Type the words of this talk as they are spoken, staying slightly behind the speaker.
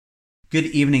Good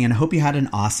evening, and I hope you had an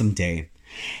awesome day.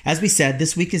 As we said,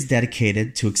 this week is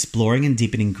dedicated to exploring and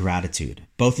deepening gratitude,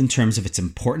 both in terms of its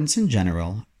importance in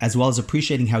general, as well as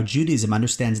appreciating how Judaism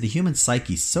understands the human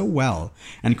psyche so well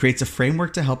and creates a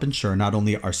framework to help ensure not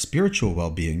only our spiritual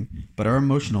well-being, but our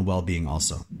emotional well-being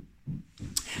also.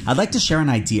 I'd like to share an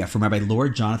idea from Rabbi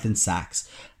Lord Jonathan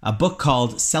Sacks, a book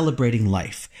called Celebrating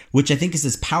Life, which I think is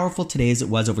as powerful today as it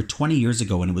was over 20 years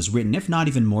ago when it was written, if not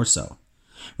even more so.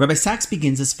 Rabbi Sacks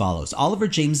begins as follows. Oliver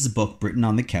James's book, Britain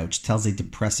on the Couch, tells a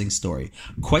depressing story.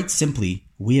 Quite simply,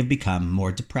 we have become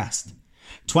more depressed.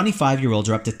 25-year-olds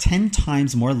are up to 10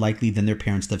 times more likely than their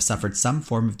parents to have suffered some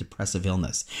form of depressive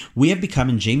illness. We have become,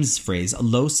 in James's phrase, a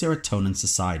low serotonin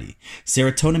society.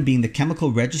 Serotonin being the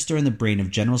chemical register in the brain of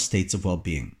general states of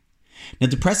well-being. Now,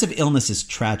 depressive illness is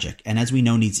tragic, and as we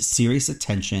know, needs serious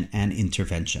attention and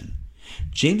intervention.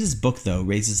 James's book, though,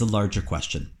 raises a larger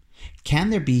question.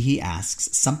 Can there be, he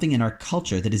asks, something in our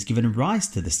culture that has given rise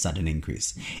to this sudden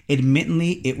increase?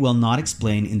 Admittedly, it will not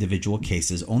explain individual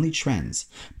cases, only trends.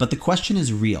 But the question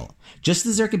is real. Just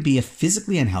as there can be a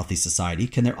physically unhealthy society,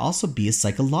 can there also be a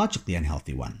psychologically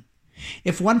unhealthy one?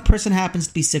 If one person happens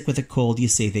to be sick with a cold, you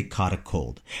say they caught a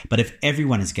cold. But if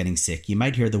everyone is getting sick, you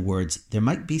might hear the words, there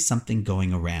might be something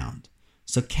going around.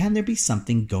 So can there be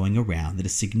something going around that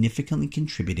is significantly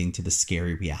contributing to the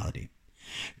scary reality?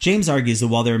 James argues that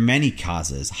while there are many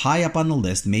causes, high up on the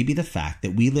list may be the fact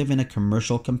that we live in a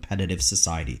commercial competitive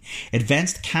society.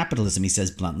 Advanced capitalism, he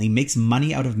says bluntly, makes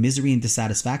money out of misery and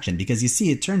dissatisfaction because, you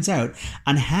see, it turns out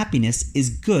unhappiness is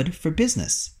good for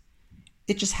business.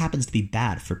 It just happens to be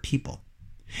bad for people.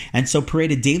 And so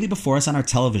paraded daily before us on our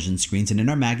television screens and in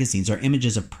our magazines are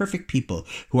images of perfect people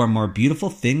who are more beautiful,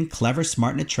 thin, clever,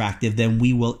 smart, and attractive than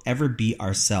we will ever be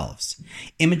ourselves.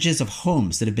 Images of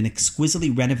homes that have been exquisitely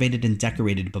renovated and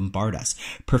decorated to bombard us.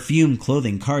 Perfume,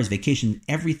 clothing, cars, vacation,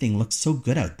 everything looks so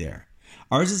good out there.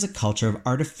 Ours is a culture of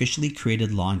artificially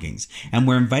created longings, and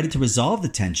we're invited to resolve the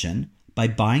tension by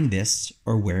buying this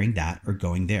or wearing that or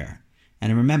going there.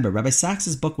 And remember, Rabbi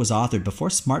Sacks' book was authored before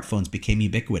smartphones became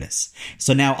ubiquitous.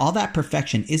 So now all that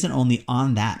perfection isn't only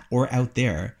on that or out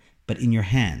there, but in your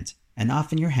hand. And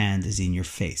often your hand is in your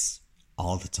face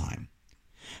all the time.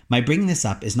 My bringing this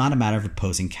up is not a matter of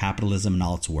opposing capitalism and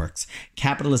all its works.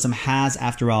 Capitalism has,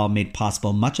 after all, made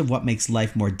possible much of what makes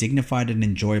life more dignified and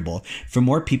enjoyable for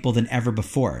more people than ever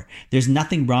before. There's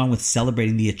nothing wrong with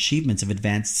celebrating the achievements of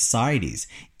advanced societies.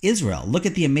 Israel, look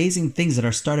at the amazing things that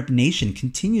our startup nation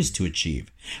continues to achieve.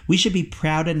 We should be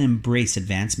proud and embrace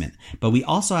advancement, but we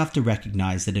also have to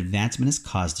recognize that advancement has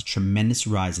caused a tremendous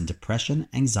rise in depression,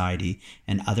 anxiety,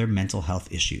 and other mental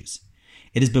health issues.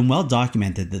 It has been well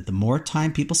documented that the more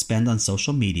time people spend on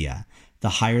social media, the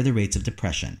higher the rates of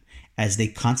depression, as they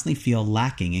constantly feel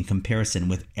lacking in comparison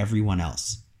with everyone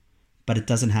else. But it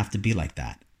doesn't have to be like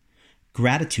that.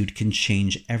 Gratitude can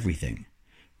change everything.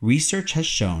 Research has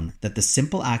shown that the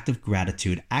simple act of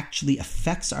gratitude actually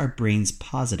affects our brains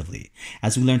positively,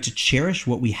 as we learn to cherish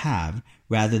what we have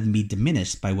rather than be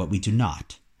diminished by what we do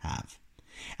not have.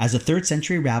 As a 3rd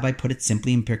century rabbi put it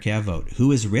simply in Pirkei Avot,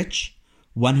 who is rich?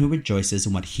 One who rejoices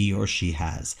in what he or she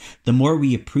has. The more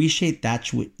we appreciate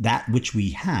that which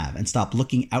we have and stop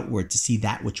looking outward to see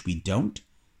that which we don't,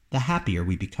 the happier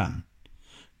we become.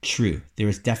 True, there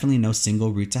is definitely no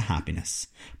single route to happiness,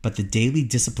 but the daily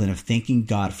discipline of thanking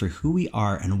God for who we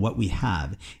are and what we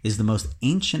have is the most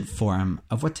ancient form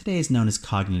of what today is known as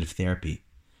cognitive therapy.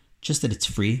 Just that it's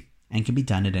free and can be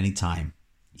done at any time,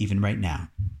 even right now.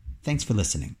 Thanks for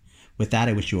listening. With that,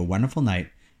 I wish you a wonderful night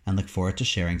and look forward to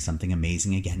sharing something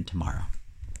amazing again tomorrow.